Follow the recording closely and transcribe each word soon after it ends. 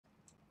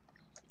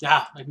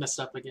Yeah, I messed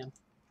up again.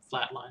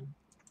 Flatline.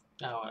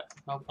 Oh,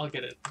 I'll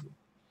get it.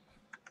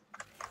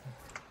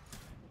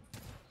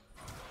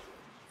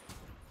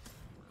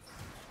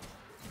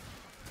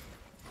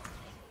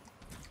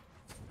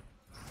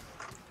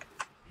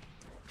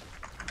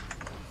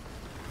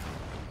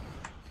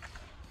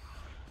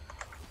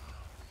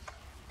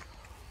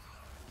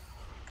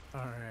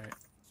 Alright.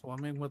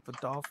 Swimming with the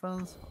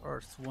dolphins or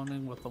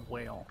swimming with the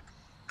whale?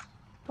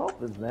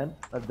 Dolphins, man.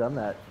 I've done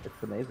that.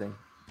 It's amazing.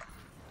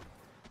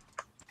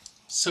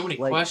 So many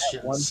Like,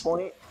 at one questions.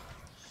 point,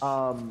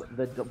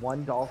 the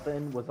one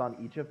dolphin was on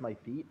each of my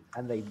feet,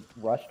 and they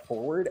rushed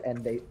forward,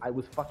 and I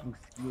was fucking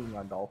skiing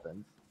on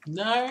dolphins.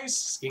 Nice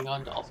skiing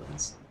on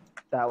dolphins.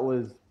 That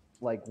was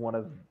like one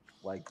of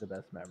like the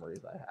best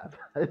memories I have.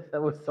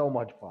 That was so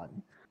much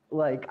fun.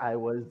 Like I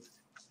was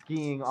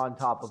skiing on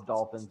top of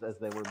dolphins as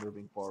they were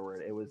moving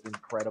forward. It was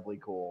incredibly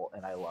cool,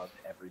 and I loved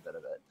every bit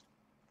of it.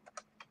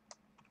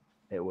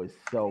 It was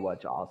so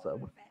much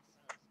awesome.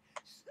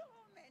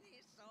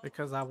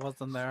 Because I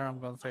wasn't there, I'm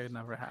gonna say it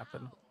never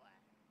happened.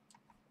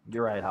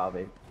 You're right,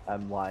 Javi.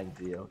 I'm lying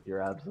to you. You're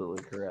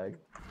absolutely correct.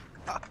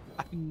 I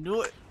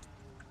knew it.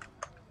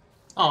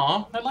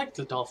 Aw, I liked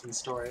the dolphin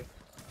story.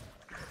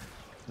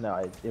 No,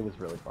 it was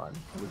really fun.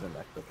 It was in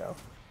Mexico.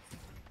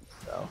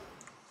 So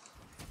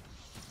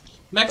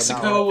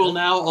Mexico will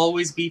now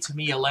always be to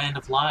me a land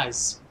of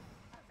lies.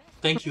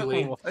 Thank you,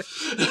 Lee. What?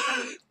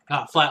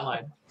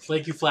 Flatline.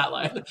 Thank you,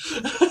 Flatline.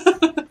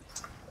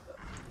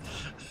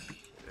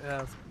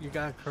 Yes, you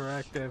got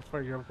corrected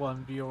for your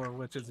one viewer,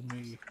 which is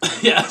me.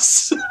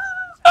 Yes.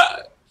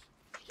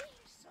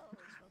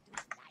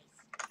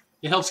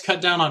 It helps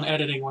cut down on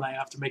editing when I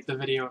have to make the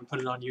video and put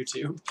it on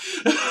YouTube.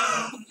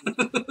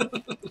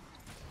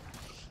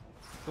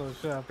 So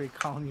should I be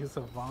calling you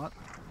Savant?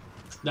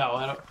 No,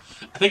 I don't.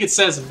 I think it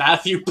says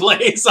Matthew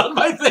Blaze on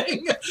my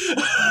thing.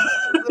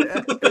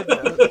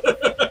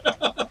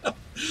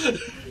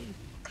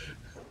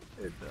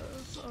 It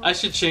does. I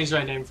should change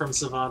my name from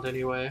Savant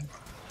anyway.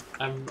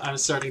 I'm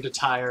starting to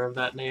tire of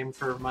that name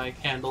for my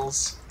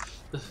handles.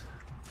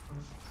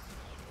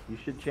 you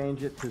should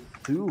change it to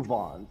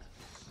Suvant.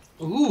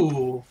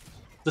 Ooh,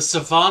 the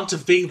savant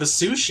of being the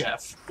sous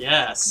chef.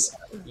 Yes,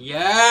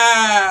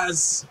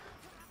 yes.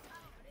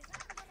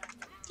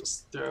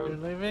 Just throw. You're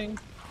leaving?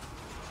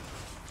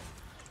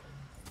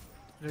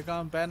 You're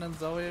gonna abandon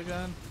Zoe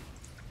again?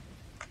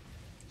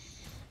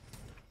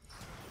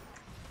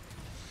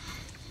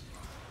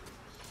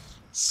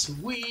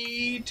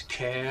 Sweet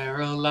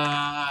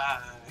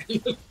Caroline.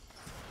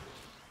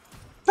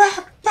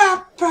 Ba,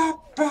 ba, ba,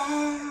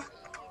 ba.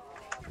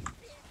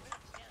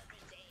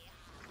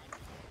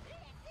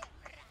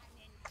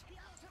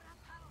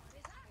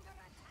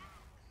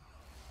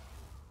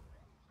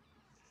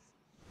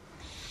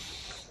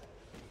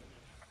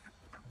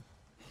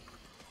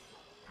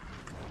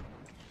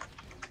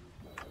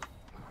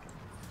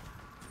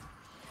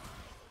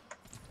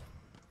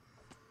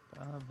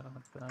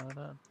 Da, da, da,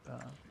 da, da.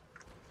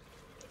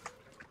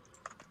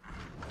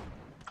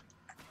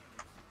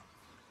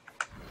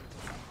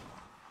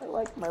 I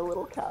like my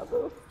little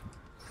Kazu.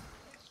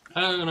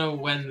 I don't know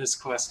when this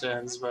quest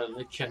ends, but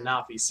it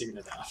cannot be soon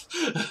enough.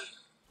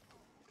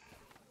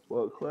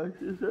 What quest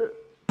is it?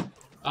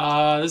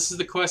 This is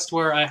the quest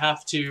where I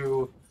have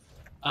to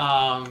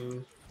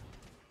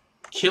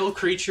kill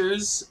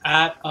creatures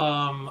at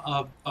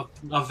a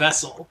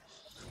vessel,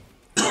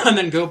 and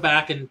then go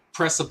back and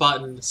press a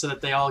button so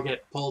that they all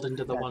get pulled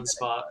into the one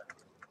spot.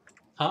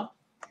 Huh?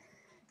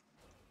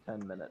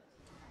 10 minutes.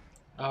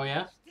 Oh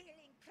yeah?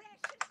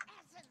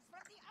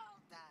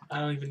 I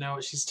don't even know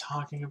what she's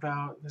talking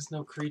about. There's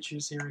no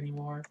creatures here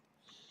anymore.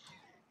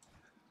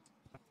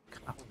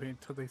 I'll wait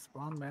until they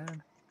spawn,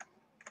 man.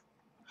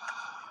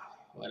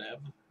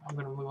 Whatever. I'm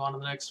gonna move on to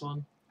the next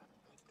one.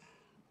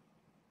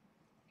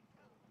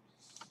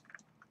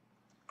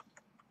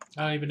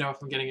 I don't even know if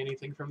I'm getting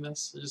anything from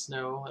this. I just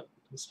know that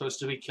I'm supposed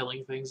to be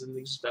killing things in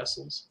these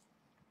vessels.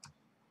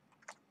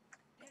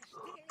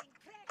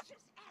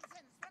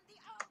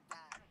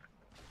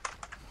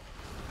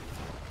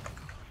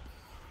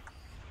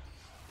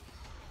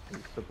 You're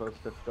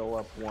supposed to fill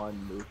up one,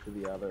 move to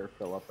the other,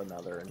 fill up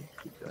another, and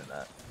keep doing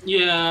that.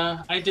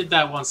 Yeah, I did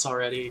that once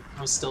already.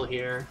 I'm still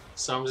here,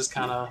 so I'm just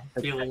kind of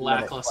feeling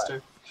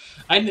lackluster.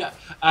 I'm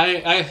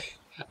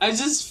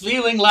just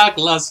feeling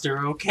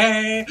lackluster,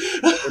 okay?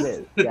 It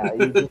is, yeah.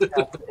 You just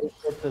have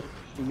to,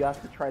 you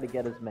have to try to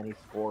get as many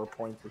score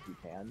points as you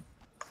can.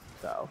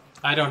 So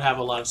I don't have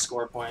a lot of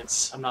score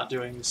points. I'm not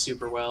doing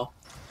super well,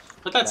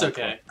 but that's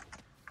okay.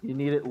 You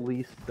need at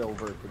least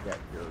silver to get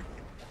your.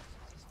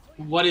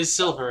 What is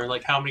silver?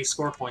 Like, how many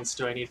score points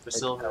do I need for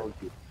silver?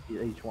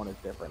 Each one is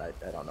different. I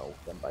don't know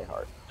them by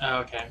heart. Oh,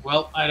 okay.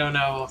 Well, I don't know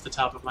off the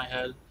top of my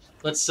head.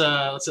 Let's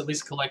at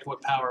least collect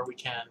what power we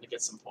can to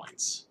get some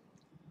points.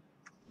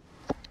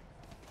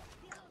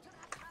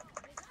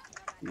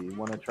 You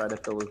want to try to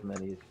fill as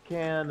many as you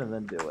can, and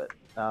then do it.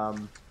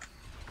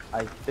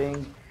 I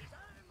think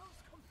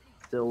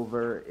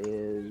silver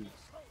is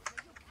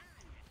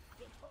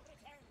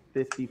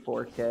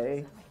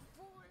 54K.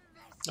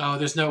 Oh,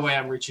 there's no way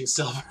I'm reaching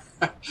silver.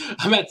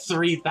 I'm at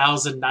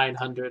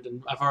 3,900,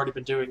 and I've already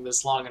been doing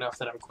this long enough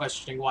that I'm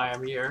questioning why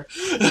I'm here.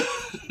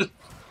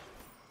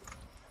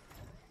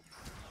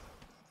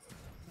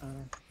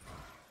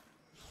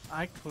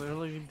 I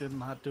clearly did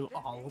not do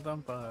all of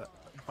them, but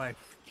by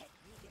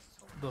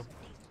the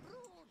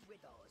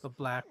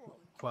black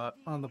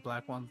on the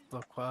black ones, the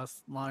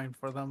quest line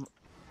for them,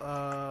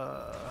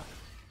 I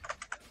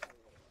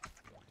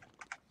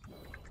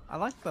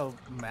like the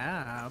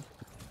map,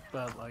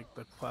 but like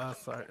the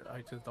quests,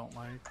 I just don't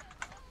like.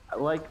 I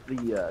like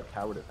the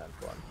tower defense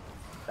one.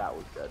 That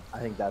was good. I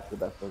think that's the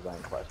best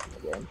design quest in the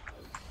game.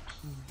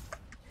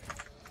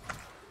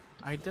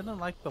 I didn't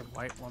like the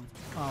white one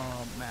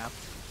map.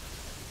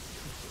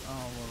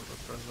 What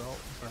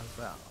was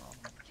it?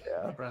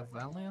 Yeah.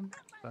 Brazilian?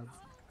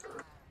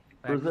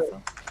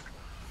 Brazil.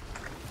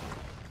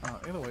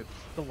 Either way,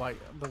 the white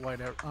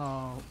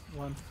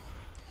one.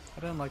 I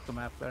didn't like the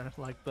map there,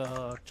 like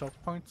the choke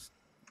points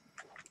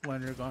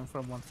when you're going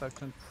from one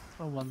section,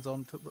 one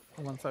zone to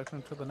one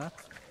section to the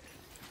next.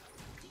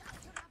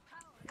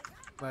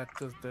 That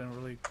just didn't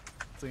really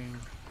seem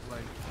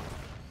like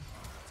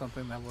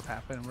something that would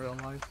happen in real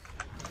life,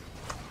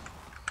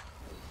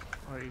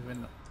 or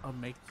even a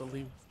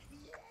make-believe,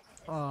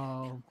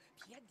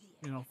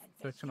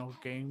 fictional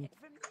game.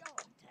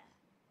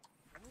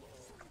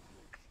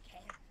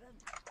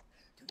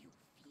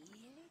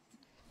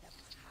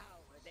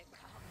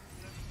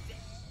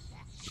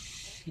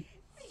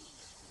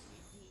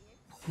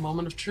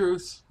 Moment of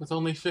truth. With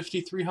only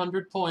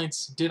 5,300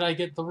 points, did I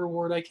get the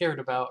reward I cared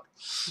about?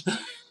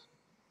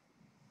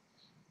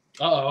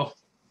 Uh-oh.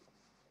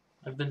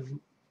 I've been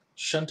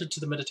shunted to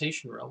the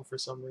meditation realm for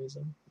some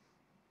reason.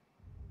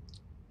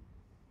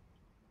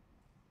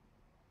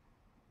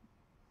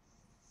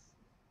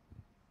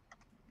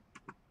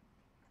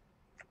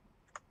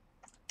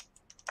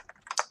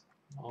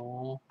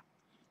 Oh.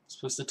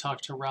 Supposed to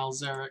talk to Ral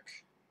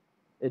Zarek.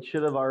 It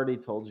should have already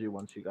told you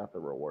once you got the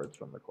rewards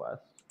from the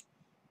quest.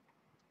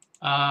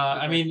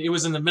 I mean, it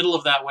was in the middle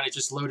of that when it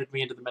just loaded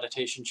me into the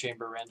meditation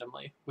chamber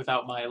randomly,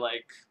 without my,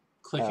 like,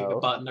 clicking a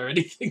button or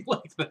anything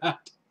like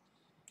that.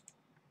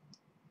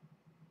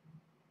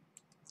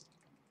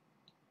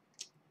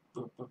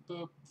 Boop, boop,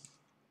 boop.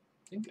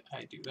 I think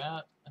I do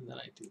that, and then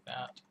I do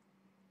that.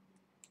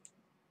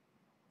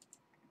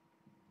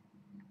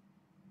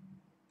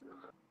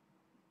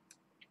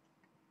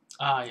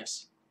 Ah,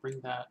 yes. Bring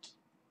that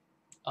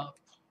up.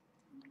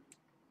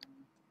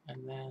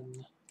 And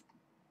then...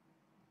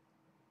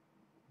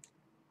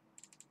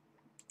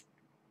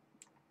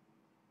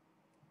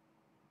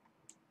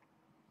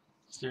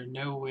 Is there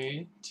no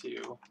way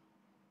to...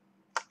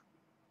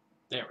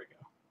 There we go.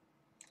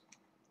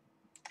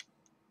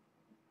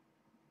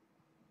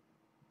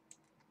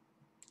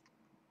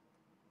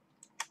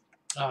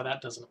 Oh,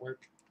 that doesn't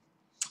work.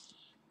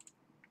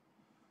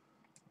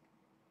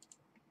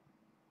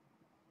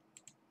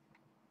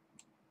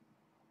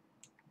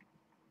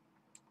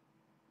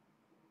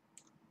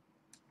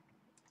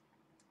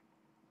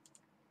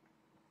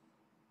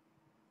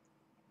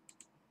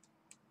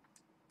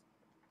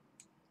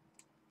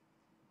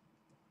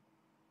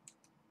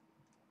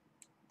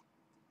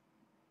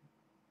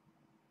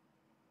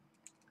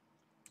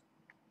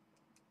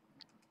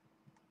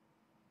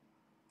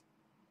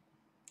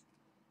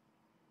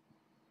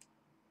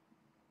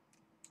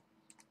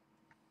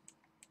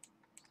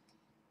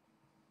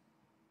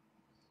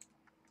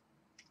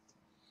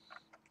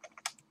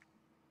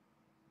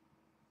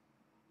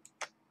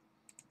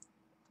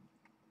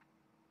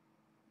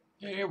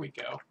 There we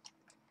go.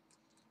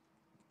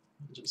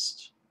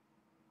 Just...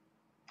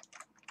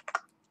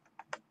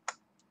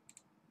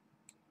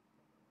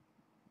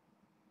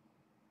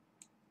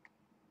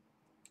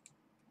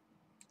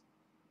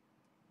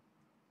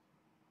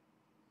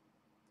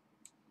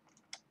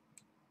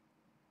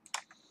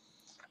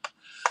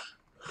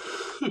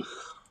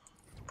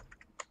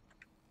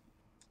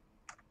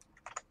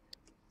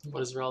 What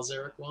does Ral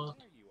Zarek want?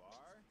 There you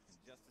are,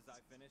 just as I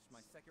finished my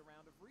second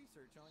round of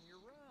research on your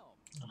realm.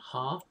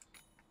 Uh-huh.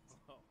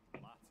 Oh,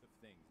 lots of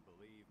things,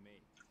 believe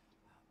me.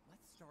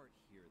 Let's start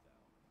here,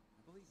 though.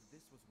 I believe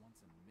this was once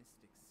a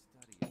mystic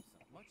study of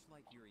some, much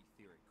like your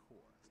etheric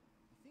core.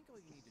 I think all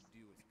you need to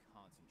do is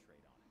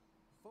concentrate on it,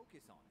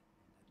 focus on it,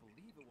 and I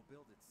believe it will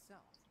build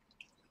itself.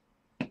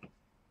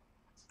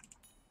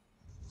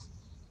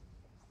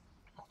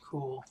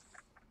 Cool.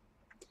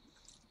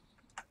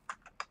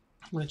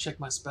 I'm going to check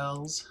my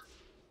spells.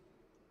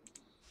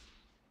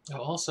 Oh,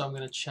 also, I'm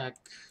going to check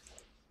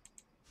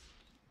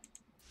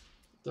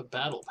the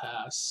battle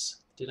pass.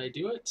 Did I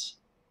do it?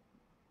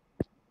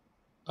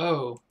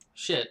 Oh,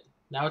 shit.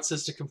 Now it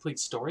says to complete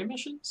story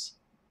missions?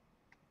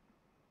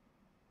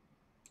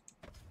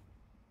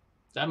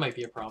 That might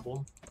be a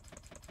problem.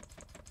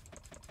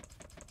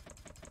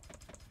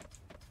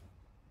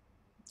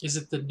 Is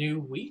it the new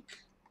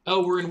week?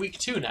 Oh, we're in week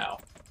 2 now.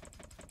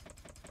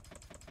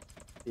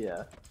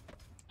 Yeah.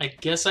 I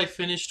guess I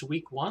finished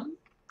week 1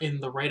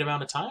 in the right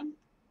amount of time?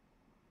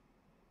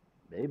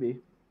 Maybe.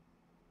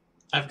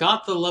 I've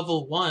got the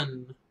level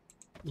 1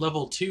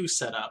 level 2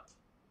 setup.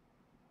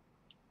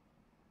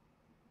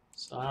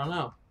 So I don't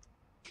know.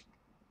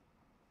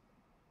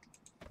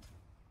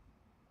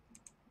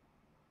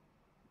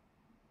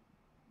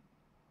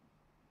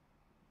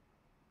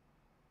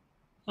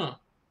 Huh.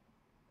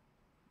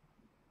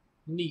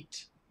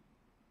 Neat.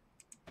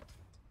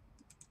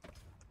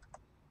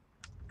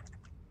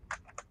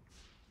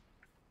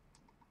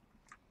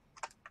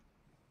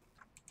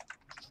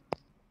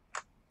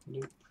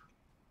 Nope.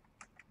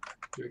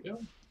 Here we go.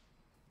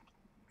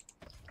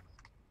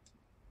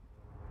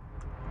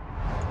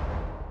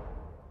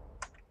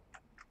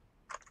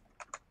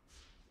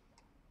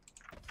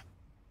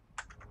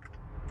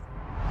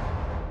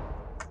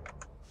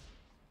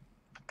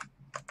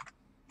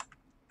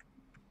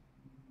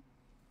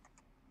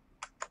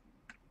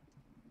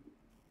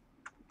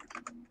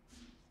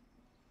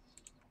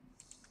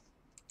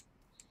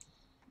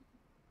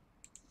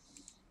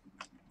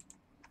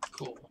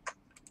 Cool.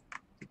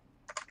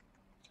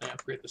 Can I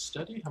upgrade the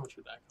study? How much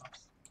would that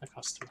cost? That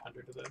costs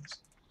 300 of those.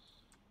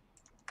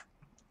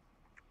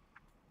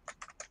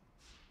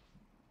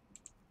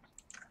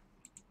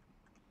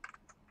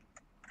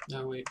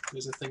 No, wait,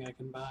 there's a thing I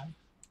can buy.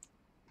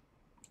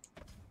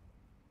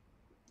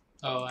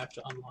 Oh, I have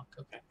to unlock,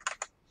 okay.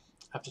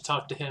 I have to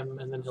talk to him,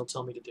 and then he'll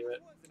tell me to do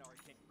it.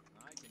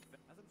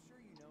 As I'm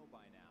sure you know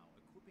by now,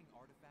 equipping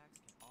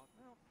artifacts can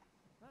well,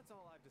 that's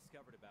all I've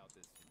discovered about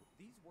this.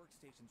 These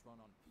workstations run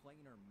on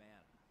planar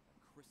mana,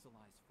 a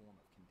crystallized form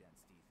of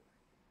condensed ether.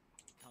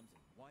 It comes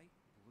in white,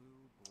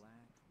 blue,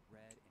 black,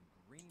 red, and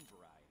green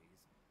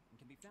varieties, and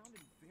can be found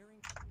in varying...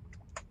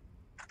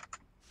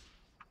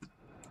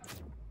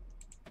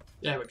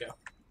 There we go.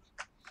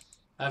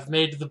 I've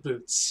made the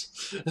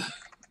boots.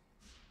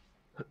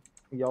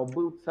 Your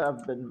boots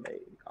have been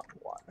made. Come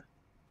on.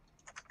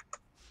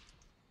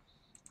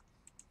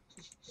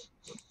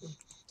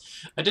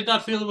 I did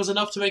not feel it was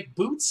enough to make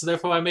boots,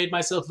 therefore I made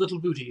myself little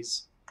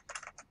booties.